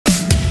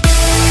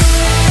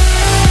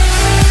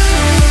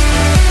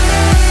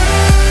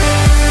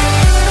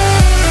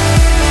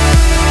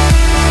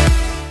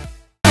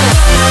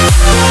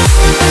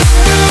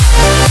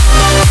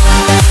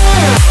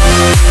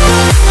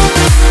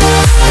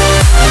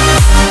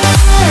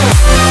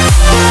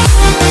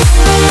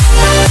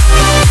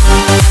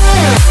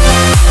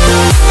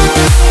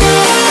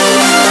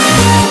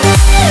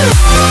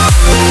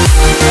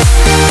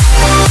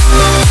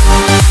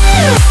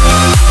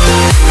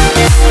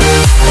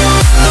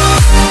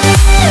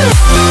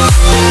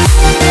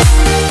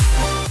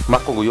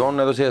Μάρκο Gullon,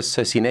 έδωσες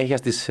συνέχεια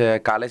στις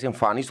καλές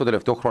εμφανίσεις το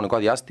τελευταίο χρονικό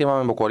διάστημα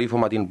με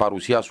αποκορύφωμα την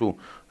παρουσία σου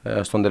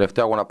στον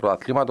τελευταίο αγώνα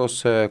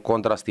πρωταθλήματος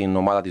κόντρα στην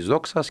ομάδα της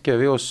Δόξας και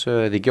βεβαίως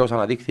δικαίως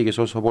αναδείχθηκες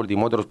ως ο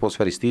πολυτιμότερος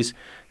ποδοσφαιριστής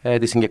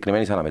της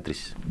συγκεκριμένης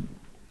αναμέτρησης.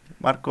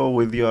 Marco,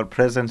 with your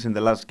presence in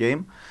the last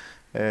game,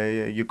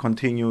 you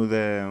continue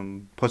the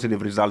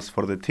positive results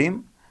for the team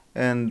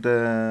and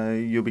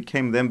you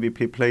became the MVP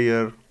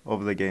player of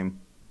the game.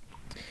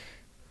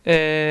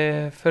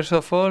 First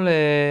of all,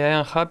 I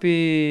am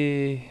happy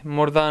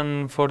more than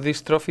for this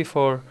trophy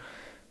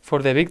for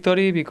the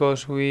victory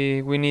because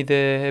we need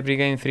every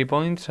game 3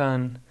 points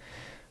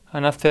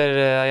and after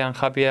I am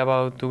happy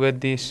about to get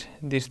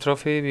this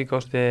trophy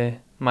because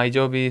my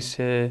job is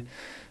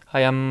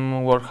I am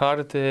work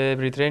hard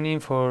every training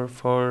for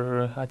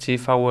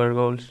achieve our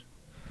goals.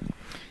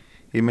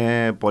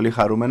 Είμαι πολύ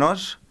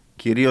χαρούμενος,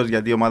 κυρίως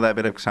γιατί η ομάδα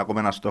επέρεψε ακόμα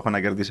ένα στόχο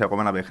να κερδίσει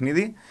ακόμα ένα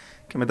παιχνίδι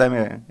και μετά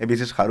είμαι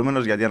επίσης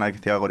χαρούμενος γιατί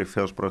ανακριθήκα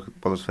κορυφαίος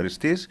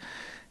ποδοσφαιριστής.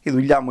 Η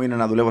δουλειά μου είναι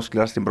να δουλεύω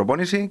σκληρά στην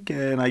προπόνηση και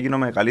να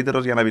γίνομαι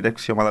καλύτερος για να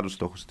επιτύχει η ομάδα τους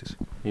στόχους της.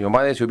 Οι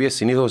ομάδες οι οποίες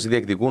συνήθως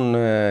διεκδικούν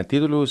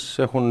τίτλους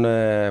έχουν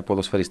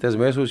ποδοσφαιριστές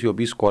μέσους οι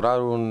οποίοι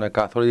σκοράρουν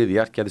καθ' όλη τη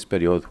διάρκεια της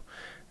περίοδου.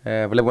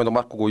 Βλέπουμε τον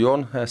Μάρκο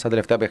Gullon στα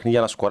τελευταία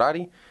παιχνίδια να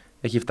σκοράρει.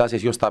 Έχει φτάσει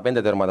αισίως στα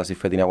 5 τέρματα στη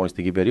φετινή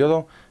αγωνιστική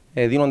περίοδο,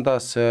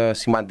 δίνοντας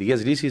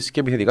σημαντικές λύσεις και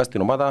επιθετικά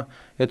στην ομάδα,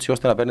 έτσι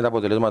ώστε να παίρνει τα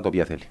αποτελέσματα τα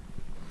οποία θέλει.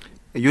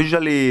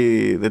 Usually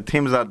the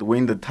teams that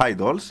win the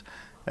titles,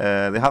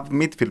 they have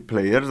midfield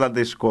players that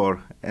they score,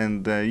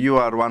 and you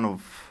are one of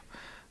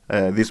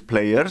these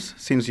players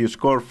since you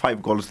scored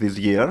 5 goals this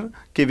year,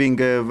 giving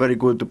very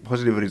good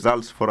positive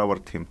results for our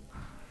team.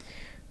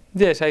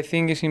 Yes, I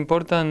think it's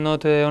important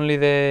not only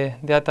the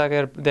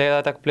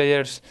attack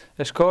players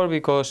score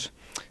because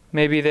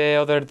maybe the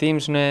other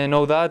teams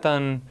know that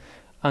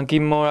and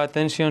give more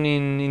attention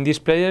in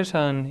these players,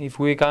 and if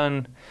we can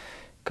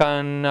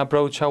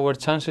approach our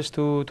chances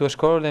to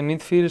score the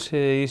midfields,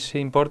 it's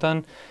important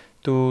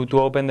to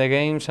open the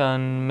games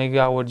and make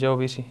our job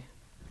easy.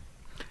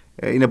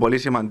 Είναι πολύ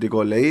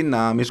σημαντικό, λέει,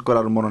 να μην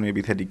σκοράρουν μόνο οι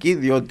επιθετικοί,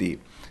 διότι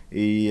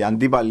οι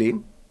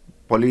αντίπαλοι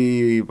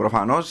πολύ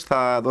προφανώς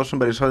θα δώσουν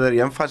περισσότερη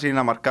έμφαση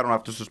να μαρκάρουν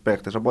αυτούς τους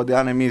παίχτες. Οπότε,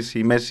 αν εμείς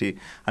οι Μέση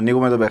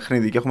ανοίγουμε το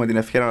παιχνίδι και έχουμε την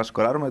ευκαιρία να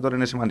σκοράρουμε, τώρα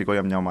είναι σημαντικό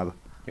για μια ομάδα.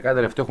 Και κάτι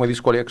τελευταίο, έχουμε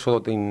δύσκολη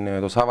έξοδο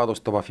το Σάββατο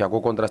στο Παφιακό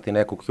κόντρα στην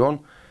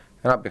Εκουκιόν.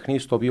 Ένα παιχνίδι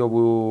στο οποίο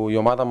η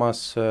ομάδα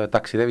μας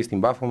ταξιδεύει στην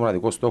Πάφο με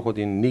μοναδικό στόχο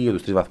την νίκη για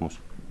τους 3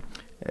 βαθμούς.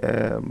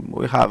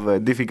 We have a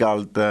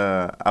difficult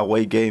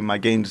away game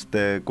against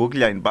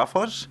Kuklia in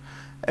Paphos,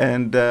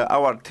 and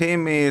our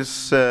team is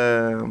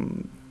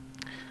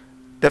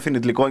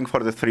definitely going for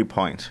the 3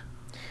 points.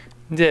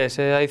 Yes,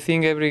 I think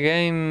every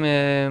game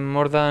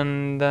more than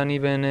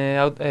even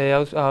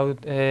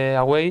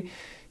away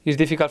is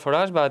difficult for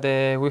us, but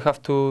we have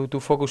to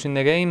focus in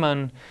the game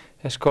and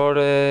score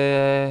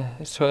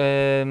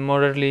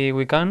more early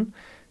we can,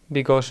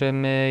 because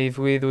if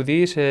we do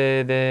this,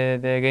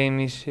 the game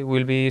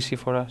will be easy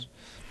for us.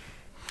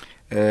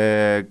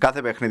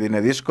 Κάθε παιχνίδι είναι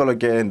δύσκολο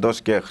και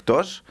εντός και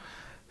εκτός.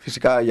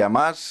 Φυσικά για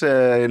μας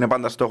είναι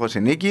πάντα στόχος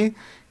η νίκη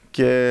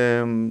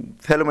και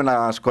θέλουμε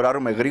να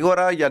σκοράρουμε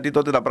γρήγορα, γιατί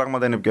τότε τα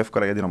πράγματα είναι πιο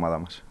εύκολα για την ομάδα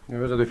μας.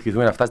 Βεβαίως θα το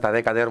ευχηθούμε να φτάσει στα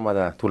 10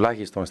 τέρματα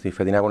τουλάχιστον στη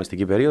φετινή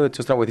αγωνιστική περίοδο, έτσι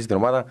ώστε να βοηθήσει την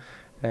ομάδα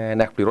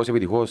να εκπληρώσει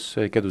επιτυχώς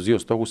και τους 2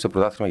 στόχους σε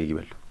πρωτάθλημα και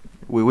κύπελλο.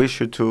 We wish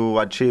you to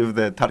achieve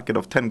the target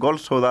of 10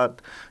 goals so that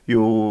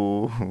you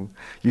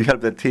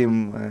help the team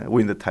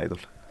win the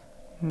title.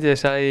 Yes,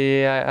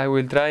 I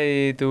will try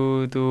to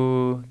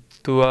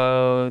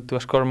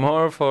score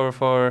more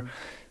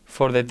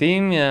for the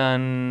team,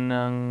 and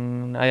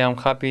I am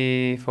happy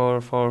for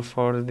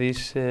this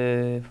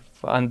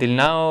until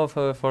now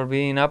for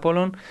being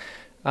Apollon,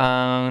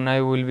 and I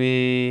will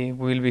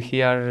be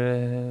here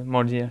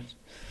more years.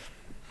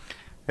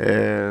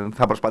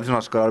 Θα προσπαθήσω να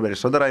σκοράρω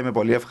περισσότερα. Είμαι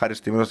πολύ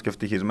ευχαριστημένος και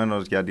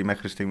ευτυχισμένος για τη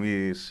μέχρι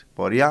στιγμής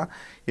πορεία.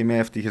 Είμαι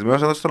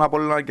ευτυχισμένος εδώ στον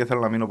Απόλλωνα και θέλω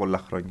να μείνω πολλά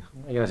χρόνια.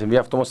 Για να συμβεί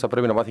αυτό όμως θα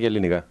πρέπει να μάθει και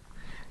ελληνικά.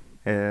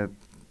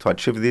 To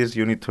achieve this,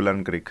 you need to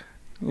learn Greek.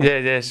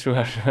 Yes,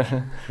 sure.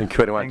 Thank you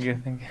very much.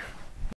 Thank you.